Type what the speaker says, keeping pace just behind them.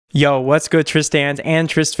Yo, what's good, Tristans and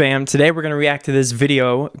Trist fam? Today we're going to react to this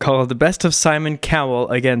video called The Best of Simon Cowell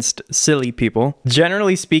Against Silly People.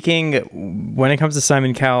 Generally speaking, when it comes to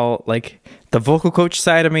Simon Cowell, like, the vocal coach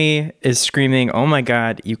side of me is screaming, oh my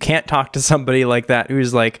god, you can't talk to somebody like that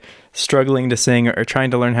who's like struggling to sing or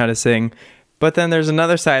trying to learn how to sing. But then there's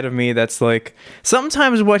another side of me that's like,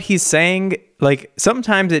 sometimes what he's saying, like,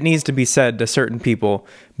 sometimes it needs to be said to certain people,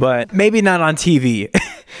 but maybe not on TV.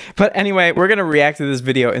 But anyway, we're going to react to this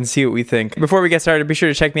video and see what we think. Before we get started, be sure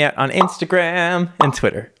to check me out on Instagram and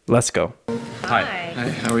Twitter. Let's go. Hi. Hi,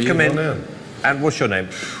 how are you? Come in. And what's your name?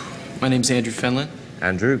 My name's Andrew Fenlon.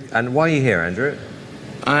 Andrew. And why are you here, Andrew?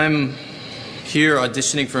 I'm here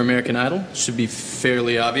auditioning for American Idol. Should be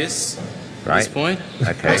fairly obvious at this point.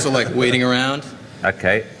 Okay. Also, like, waiting around.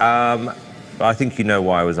 Okay. I think you know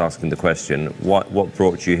why I was asking the question. What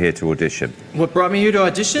brought you here to audition? What brought me here to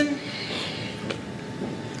audition?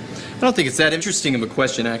 I don't think it's that interesting of a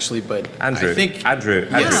question, actually, but Andrew, I think... Andrew,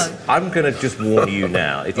 yes. I'm going to just warn you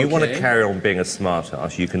now. If you want to carry on being a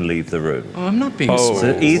smartass, you can leave the room. Oh, I'm not being smart.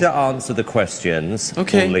 So either answer the questions or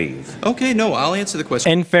leave. Okay, no, I'll answer the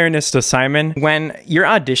question. In fairness to Simon, when you're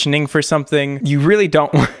auditioning for something, you really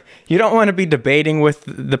don't you don't want to be debating with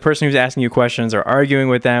the person who's asking you questions or arguing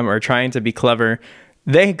with them or trying to be clever.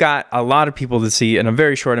 They got a lot of people to see in a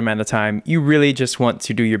very short amount of time. You really just want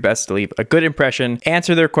to do your best to leave a good impression,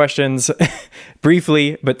 answer their questions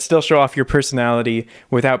briefly, but still show off your personality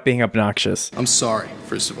without being obnoxious. I'm sorry,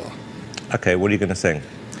 first of all. Okay, what are you going to sing?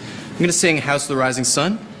 I'm going to sing House of the Rising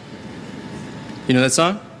Sun. You know that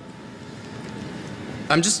song?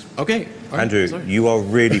 I'm just... Okay. All right, Andrew, you are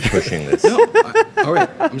really pushing this. No, all right.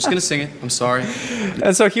 I'm just going to sing it. I'm sorry.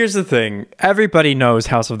 And so here's the thing. Everybody knows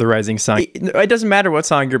House of the Rising Sun. It doesn't matter what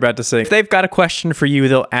song you're about to sing. If they've got a question for you,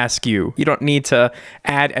 they'll ask you. You don't need to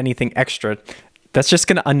add anything extra. That's just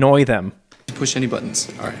going to annoy them. Push any buttons.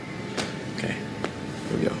 All right. Okay.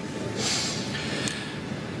 Here we go.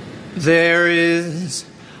 There is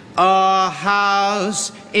a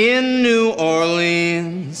house in New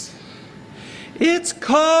Orleans. It's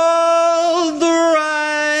called the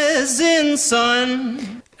Rising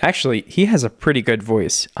Sun. Actually, he has a pretty good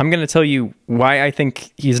voice. I'm going to tell you why I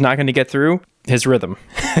think he's not going to get through. His rhythm.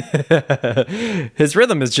 His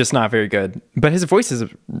rhythm is just not very good, but his voice is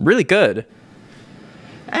really good.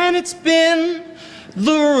 And it's been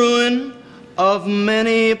the ruin of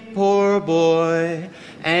many a poor boy,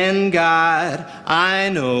 and God, I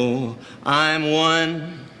know I'm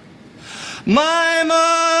one. My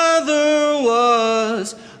mother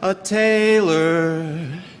was a tailor.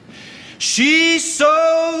 She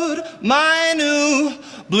sewed my new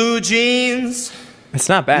blue jeans. It's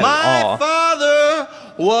not bad at all. My father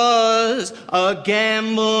was a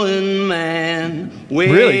gambling man way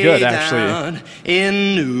really good, down actually.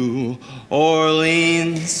 In New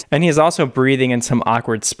Orleans. And he's also breathing in some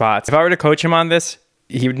awkward spots. If I were to coach him on this,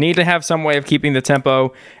 he would need to have some way of keeping the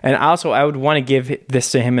tempo, and also I would want to give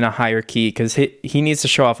this to him in a higher key because he needs to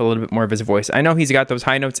show off a little bit more of his voice. I know he's got those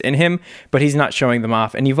high notes in him, but he's not showing them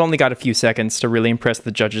off, and you've only got a few seconds to really impress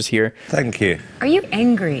the judges here. Thank you. Are you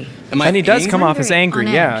angry? And he does come off as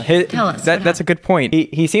angry, yeah. Tell us. That's a good point.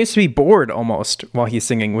 He seems to be bored almost while he's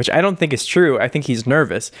singing, which I don't think is true. I think he's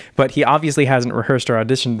nervous, but he obviously hasn't rehearsed or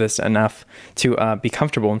auditioned this enough to be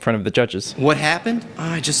comfortable in front of the judges. What happened?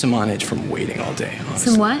 I just am on edge from waiting all day, honestly.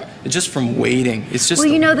 Some what? Just from waiting. It's just...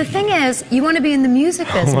 Well, you know, the thing is, you want to be in the music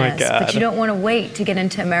business, my God. but you don't want to wait to get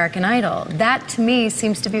into American Idol. That, to me,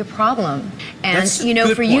 seems to be a problem. And, That's you know,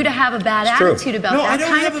 good for point. you to have a bad attitude about that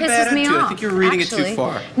kind of pisses me off. I think you're reading it too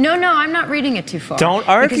far. No, I'm not reading it too far. Don't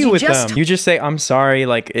argue with them. You just say, I'm sorry,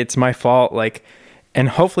 like, it's my fault, like... And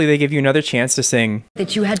hopefully they give you another chance to sing.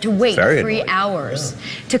 That you had to wait 3 hours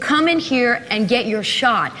to come in here and get your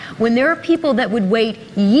shot when there are people that would wait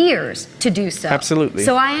years to do so. Absolutely.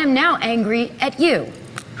 So I am now angry at you,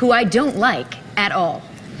 who I don't like at all.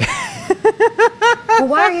 Well,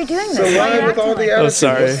 why are you doing this? So why with all the attitude?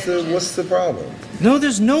 Sorry. What's the problem? No,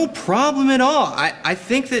 there's no problem at all. I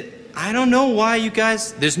think that... I don't know why you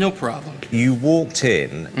guys... There's no problem. You walked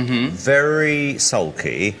in very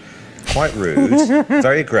sulky, quite rude,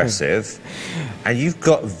 very aggressive, and you've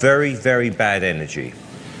got very, very bad energy.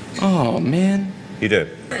 Oh, man. You do.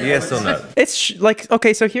 Yes or no? It's like,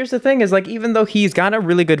 okay, so here's the thing is like, even though he's got a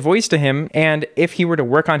really good voice to him, and if he were to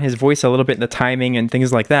work on his voice a little bit, the timing and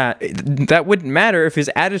things like that, that wouldn't matter if his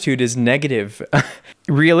attitude is negative.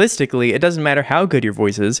 Realistically, it doesn't matter how good your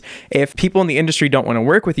voice is. If people in the industry don't want to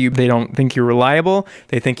work with you, they don't think you're reliable,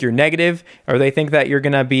 they think you're negative, or they think that you're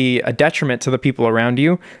going to be a detriment to the people around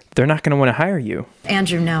you, they're not going to want to hire you.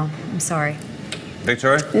 Andrew, no. I'm sorry.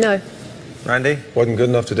 Victoria? No. Randy? Wasn't good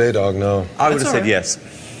enough today, dog, no. I would have said yes.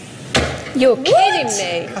 You're kidding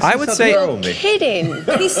me. I would say You're kidding.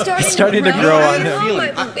 He's starting to grow on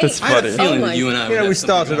him. That's I had a funny. feeling that you and I would You know, we have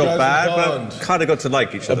something started off bad, but kind of got to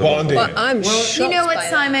like each other. bonding. Well, I'm shocked. You know what, by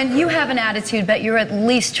that. Simon? You have an attitude, but you're at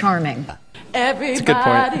least charming.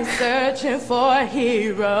 Everybody's searching for a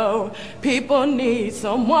hero. People need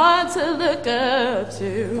someone to look up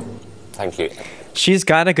to. Thank you. She's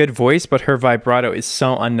got a good voice, but her vibrato is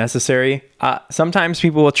so unnecessary. Sometimes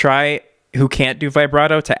people will try who can't do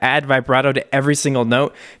vibrato to add vibrato to every single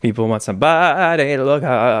note. People want somebody to look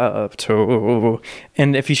up to.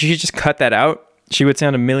 And if she just cut that out, she would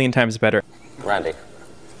sound a million times better. Randy.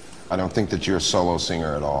 I don't think that you're a solo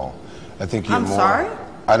singer at all. I think you're I'm more... sorry?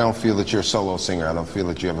 I don't feel that you're a solo singer. I don't feel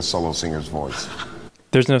that you have a solo singer's voice.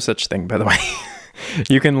 There's no such thing, by the way.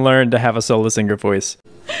 You can learn to have a solo singer voice.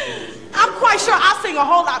 I'm quite sure I sing a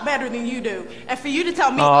whole lot better than you do. And for you to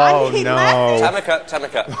tell me I need lessons.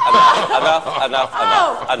 Tamika, enough. Oh, enough.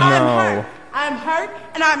 No. I'm hurt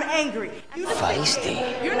and I'm angry.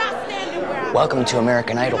 Feisty. You're not standing where I'm Welcome to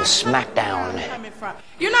American Idol SmackDown. coming from.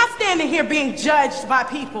 You're not standing here being judged by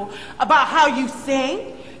people about how you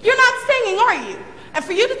sing. You're not singing, are you? And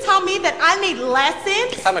for you to tell me that I need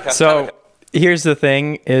lessons? So here's the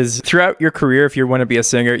thing is throughout your career, if you want to be a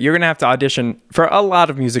singer, you're going to have to audition for a lot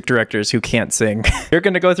of music directors who can't sing. You're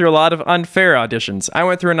going to go through a lot of unfair auditions. I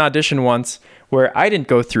went through an audition once where I didn't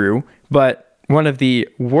go through, but one of the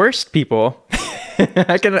worst people,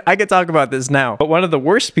 I can talk about this now, but one of the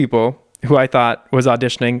worst people who I thought was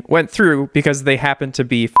auditioning went through because they happened to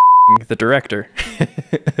be the director.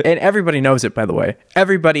 And everybody knows it, by the way.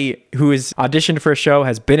 Everybody who has auditioned for a show,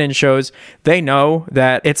 has been in shows, they know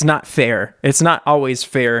that it's not fair. It's not always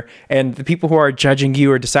fair. And the people who are judging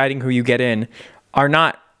you or deciding who you get in are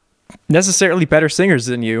not necessarily better singers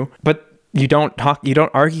than you, but you don't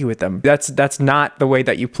argue with them. That's not the way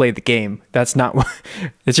that you play the game. That's not what,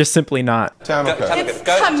 it's just simply not. It's Tamika.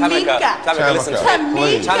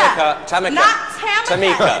 Tamika. Not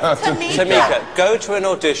Tamika. Tamika, go to an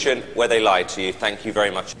audition where they lied to you. Thank you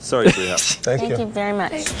very much. Sorry, sweetheart. Thank you very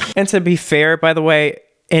much. And to be fair, by the way,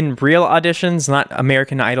 in real auditions, not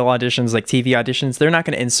American Idol auditions, like TV auditions, they're not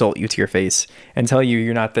going to insult you to your face and tell you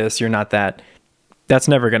you're not this, you're not that. That's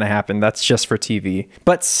never going to happen. That's just for TV.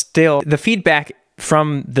 But still, the feedback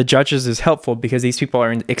from the judges is helpful because these people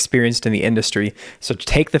are experienced in the industry. So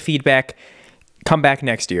take the feedback, come back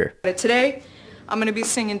next year. Today, I'm going to be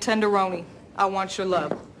singing Tenderoni. I Want Your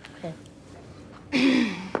Love.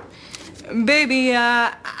 Baby,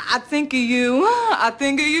 I think of you. I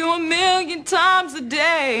think of you a million times a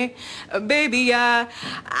day. Baby, I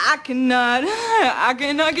cannot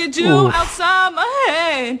get you outside my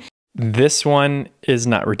head. This one is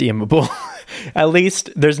not redeemable. At least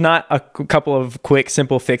there's not a couple of quick,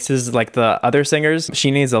 simple fixes like the other singers. She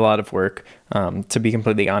needs a lot of work, to be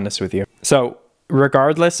completely honest with you. So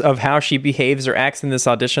regardless of how she behaves or acts in this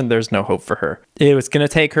audition, there's no hope for her. It was going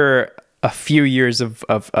to take her a few years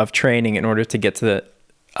of training in order to get to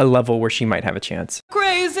a level where she might have a chance.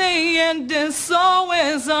 Crazy and it's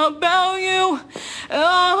always about you.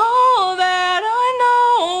 All that I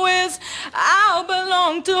know is I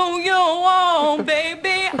belong to you, oh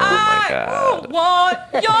baby. Oh my God. I want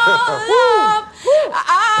your love.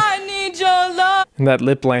 I need your love. And that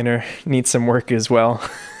lip liner needs some work as well.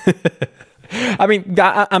 I mean,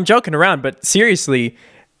 I'm joking around, but seriously,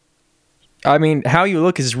 I mean, how you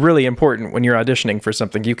look is really important when you're auditioning for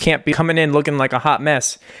something. You can't be coming in looking like a hot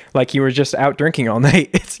mess, like you were just out drinking all night.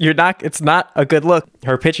 It's not a good look.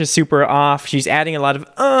 Her pitch is super off. She's adding a lot of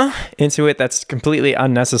into it that's completely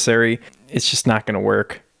unnecessary. It's just not going to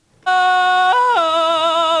work.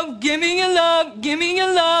 Oh, give me your love,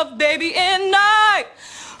 baby, and I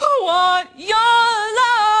want your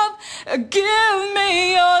love. Give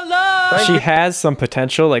me your love. She has some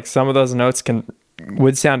potential. Like some of those notes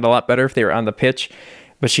would sound a lot better if they were on the pitch,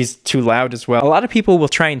 but she's too loud as well. A lot of people will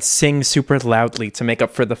try and sing super loudly to make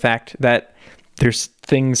up for the fact that there's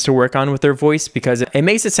things to work on with their voice because it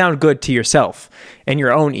makes it sound good to yourself and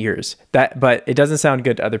your own ears. But it doesn't sound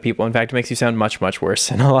good to other people. In fact, it makes you sound much, much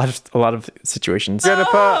worse in a lot of situations.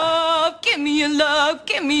 Oh, give me your love,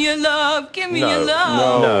 give me your love, give me your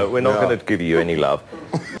love. No, we're not going to give you any love.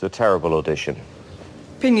 It's a terrible audition.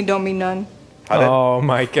 Opinion don't mean nothing. Oh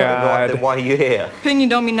my God. Then why are you here? Opinion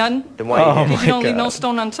don't mean nothing. Then why are you here? You don't leave no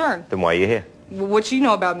stone unturned. Then why are you here? What you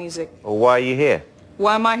know about music? Well, why are you here?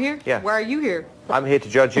 Why am I here? Yeah. Why are you here? I'm here to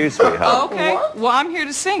judge you, sweetheart. Oh, okay. Well, I'm here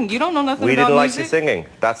to sing. You don't know nothing We about didn't like music. your singing.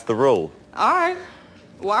 That's the rule. All right.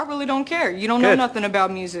 Well, I really don't care. You don't know Good. nothing about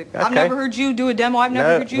music. I've Okay. never heard you do a demo. I've never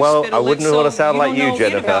No, heard you well, spit a I lick, wouldn't so want to sound you like don't you, know it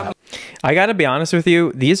Jennifer. about me. I gotta be honest with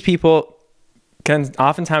you, these people can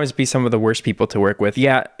oftentimes be some of the worst people to work with.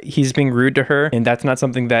 Yeah, he's being rude to her, and that's not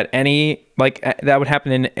something that that would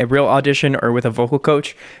happen in a real audition or with a vocal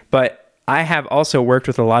coach. But I have also worked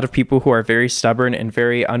with a lot of people who are very stubborn and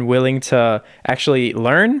very unwilling to actually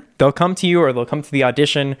learn. They'll come to you or they'll come to the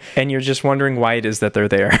audition and you're just wondering why it is that they're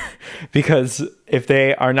there. Because if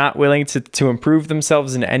they are not willing to improve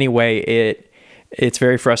themselves in any way, it's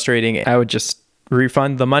very frustrating. I would just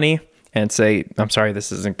refund the money and say, I'm sorry,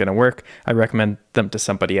 this isn't going to work. I recommend them to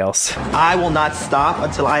somebody else. I will not stop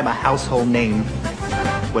until I am a household name.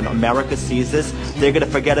 When America sees this, they're going to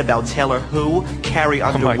forget about Taylor who, Carrie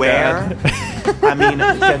Underwear, I mean,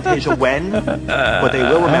 Fantasia When, but they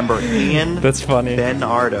will remember Ian That's funny.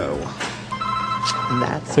 Bernardo. And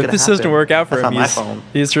that's if this doesn't work out for that's him,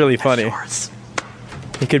 he's really funny.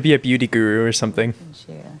 He could be a beauty guru or something.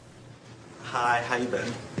 Hi, how you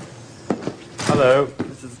been? Hello.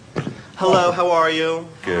 Hello, how are you?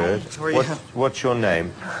 Good. How are you? What's your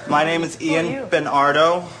name? My name is Ian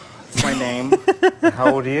Bernardo. That's my name.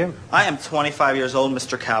 How old are you? I am 25 years old,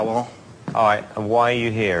 Mr. Cowell. All right, and why are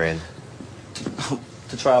you here in?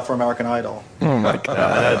 To try out for American Idol. Oh my God.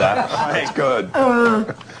 I know that. That's good.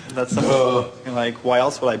 That's something like, why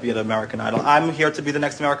else would I be at American Idol? I'm here to be the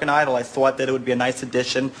next American Idol. I thought that it would be a nice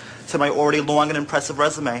addition to my already long and impressive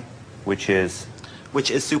resume. Which is?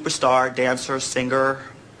 Which is superstar, dancer, singer.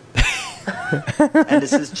 And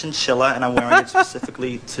this is Chinchilla, and I'm wearing it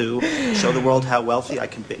specifically to show the world how wealthy I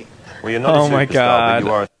can be. Well, you're not a superstar, my God. but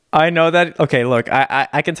you are. I know that. Okay, look,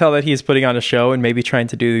 I can tell that he's putting on a show and maybe trying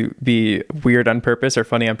to be weird on purpose or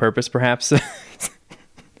funny on purpose, perhaps.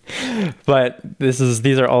 But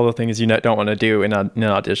these are all the things you don't want to do in an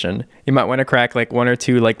audition. You might want to crack like one or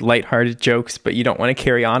two like lighthearted jokes, but you don't want to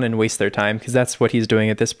carry on and waste their time because that's what he's doing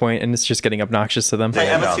at this point, and it's just getting obnoxious to them. I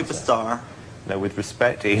am a superstar. No, with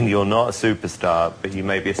respect, Ian, you're not a superstar, but you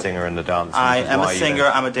may be a singer and a dancer. I am a singer,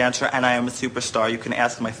 I'm a dancer, and I am a superstar. You can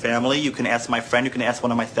ask my family, you can ask my friend, you can ask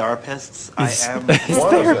one of my therapists. I am a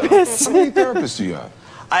therapist. How many therapists do you have?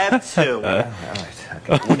 I have two. All right,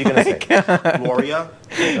 okay. What are you going to say? Gloria.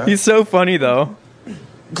 He's so funny though.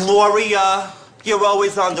 Gloria, you're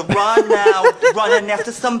always on the run now, running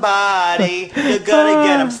after somebody. You're gonna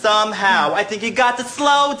get him somehow. I think you got to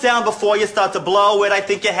slow down before you start to blow it. I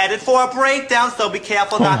think you're headed for a breakdown, so be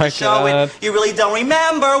careful not to show it. You really don't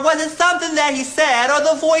remember. Was it something that he said, or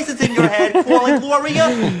the voices in your head calling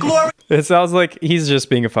Gloria? Gloria. It sounds like he's just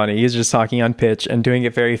being funny. He's just talking on pitch and doing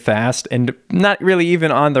it very fast and not really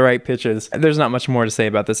even on the right pitches. There's not much more to say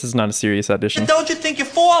about this. This is not a serious audition. Don't you think you're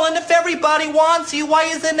falling? If everybody wants you, why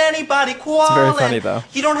isn't anybody calling? It's very funny though.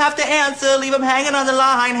 You don't have to answer. Leave him hanging on the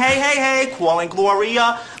line. Hey, hey, hey, calling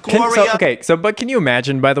Gloria. But can you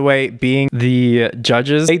imagine, by the way, being the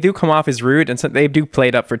judges? They do come off as rude and so they do play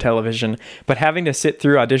it up for television, but having to sit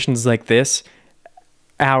through auditions like this,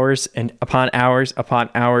 hours and upon hours upon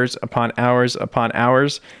hours upon hours upon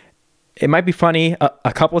hours. It might be funny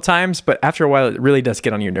a couple of times, but after a while, it really does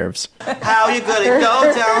get on your nerves. How you gonna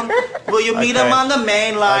go down? Will you meet him on the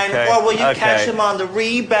main line, or will you catch him on the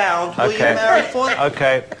rebound? Will you marry for?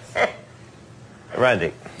 Okay.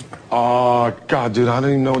 Randy. Oh, God, dude, I don't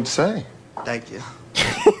even know what to say. Thank you.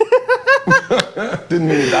 Didn't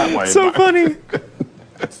mean it that way. So funny.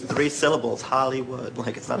 3 syllables, Hollywood.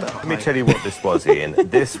 Like, it's not that hard. Let me tell you what this was, Ian.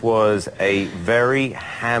 This was a very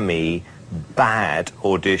hammy, bad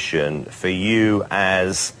audition for you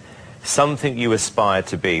as something you aspire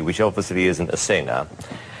to be, which obviously isn't a singer.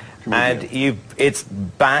 And it's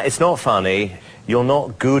bad. It's not funny. You're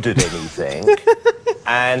not good at anything.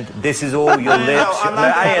 And this is all your lips. No,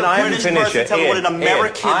 Ian, I haven't finished yet. Ian,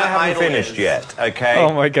 I haven't finished yet, okay?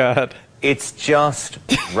 Oh my God. It's just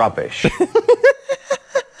rubbish.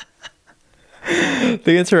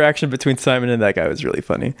 The interaction between Simon and that guy was really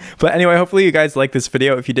funny. But anyway, hopefully you guys liked this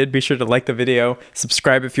video. If you did, be sure to like the video,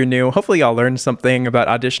 subscribe if you're new. Hopefully y'all learned something about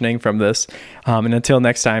auditioning from this. And until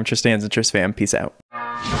next time, Tristan's and Tris fam, peace out.